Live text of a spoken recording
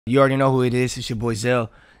You already know who it is. It's your boy Zell.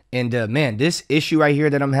 And man, this issue right here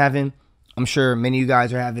that I'm having, I'm sure many of you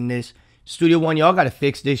guys are having this. Studio One, y'all got to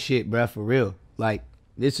fix this shit, bruh, for real. Like,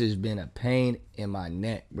 this has been a pain in my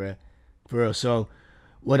neck, bruh, for real. So,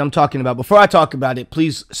 what I'm talking about, before I talk about it,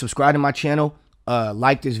 please subscribe to my channel,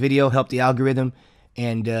 like this video, help the algorithm,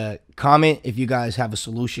 and comment if you guys have a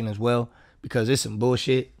solution as well, because it's some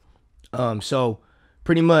bullshit. So,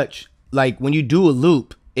 pretty much, like, when you do a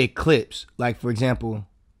loop, it clips. Like, for example,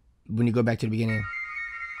 when you go back to the beginning,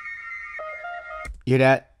 you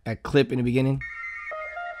hear that clip in the beginning?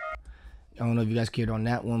 I don't know if you guys cared on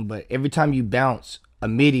that one, but every time you bounce a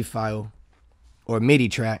MIDI file or a MIDI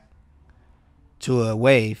track to a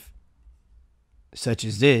wave such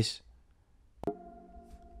as this,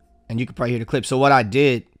 and you can probably hear the clip. So what I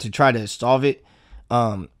did to try to solve it,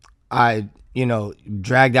 I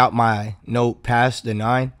dragged out my note past the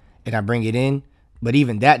 9 and I bring it in, but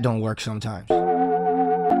even that don't work sometimes.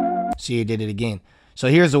 See, it did it again. So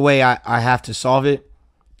here's the way I have to solve it.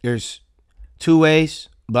 There's two ways,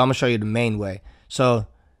 but I'm gonna show you the main way. So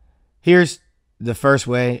here's the first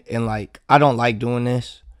way, and like, I don't like doing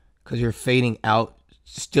this because you're fading out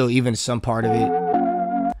still, even some part of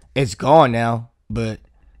it. It's gone now, but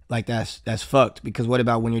like, that's fucked, because what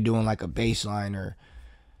about when you're doing like a bass line, or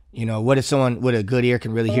what if someone with a good ear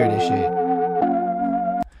can really hear this shit?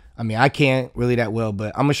 I mean, I can't really that well,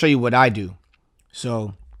 but I'm gonna show you what I do.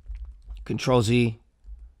 So Control Z.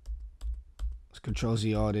 Let's Control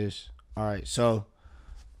Z all this. All right, so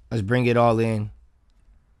let's bring it all in.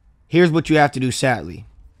 Here's what you have to do, sadly.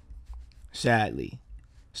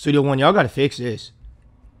 Studio One, y'all got to fix this.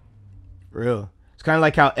 For real. It's kind of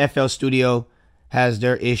like how FL Studio has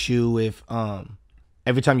their issue with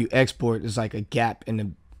every time you export, there's like a gap in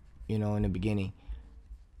the in the beginning.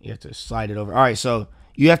 You have to slide it over. All right, so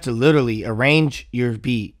you have to literally arrange your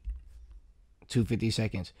beat. 250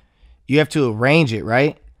 seconds. You have to arrange it,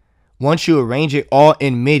 right? Once you arrange it all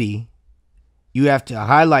in MIDI, you have to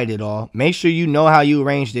highlight it all. Make sure you know how you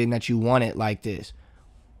arranged it and that you want it like this.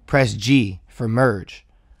 Press G for merge,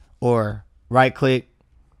 or right click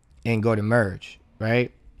and go to merge,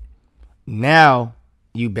 right? Now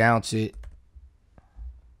you bounce it,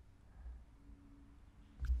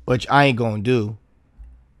 which I ain't gonna do,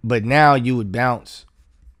 but now you would bounce,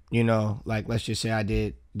 like, let's just say I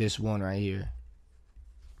did this one right here.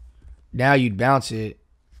 Now you'd bounce it.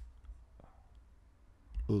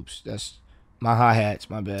 Oops, that's my hi-hats,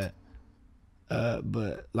 my bad.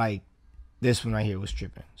 But like, this one right here was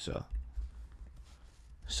tripping. So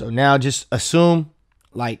now just assume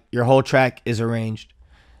like your whole track is arranged,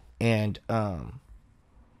 and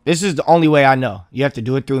this is the only way I know. You have to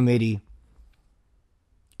do it through MIDI.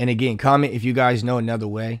 And again, comment if you guys know another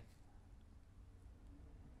way.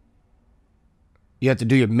 You have to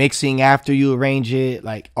do your mixing after you arrange it,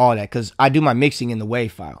 like all that, because I do my mixing in the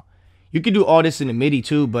WAV file. You could do all this in the MIDI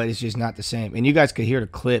too, but it's just not the same. And you guys could hear the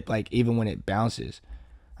clip, like, even when it bounces.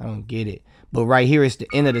 I don't get it. But right here, it's the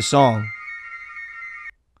end of the song.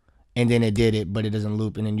 And then it did it, but it doesn't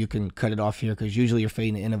loop. And then you can cut it off here, because usually you're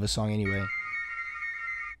fading the end of a song anyway.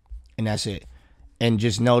 And that's it. And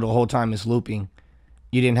just know the whole time it's looping.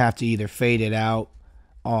 You didn't have to either fade it out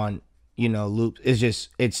on loop.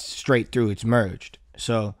 It's straight through. It's merged.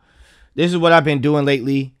 So this is what I've been doing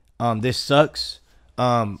lately. This sucks.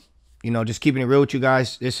 Just keeping it real with you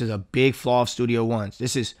guys. This is a big flaw of Studio One's.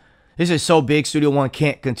 This is so big, Studio One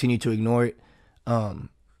can't continue to ignore it.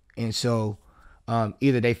 And so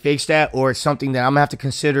either they fix that, or it's something that I'm gonna have to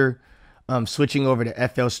consider switching over to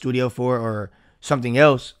FL Studio for, or something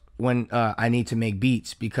else when I need to make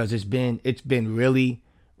beats, because it's been really,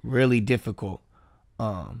 really difficult.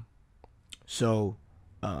 So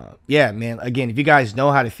yeah, man, again, if you guys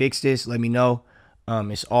know how to fix this, let me know.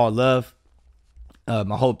 It's all love. I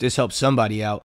hope this helps somebody out.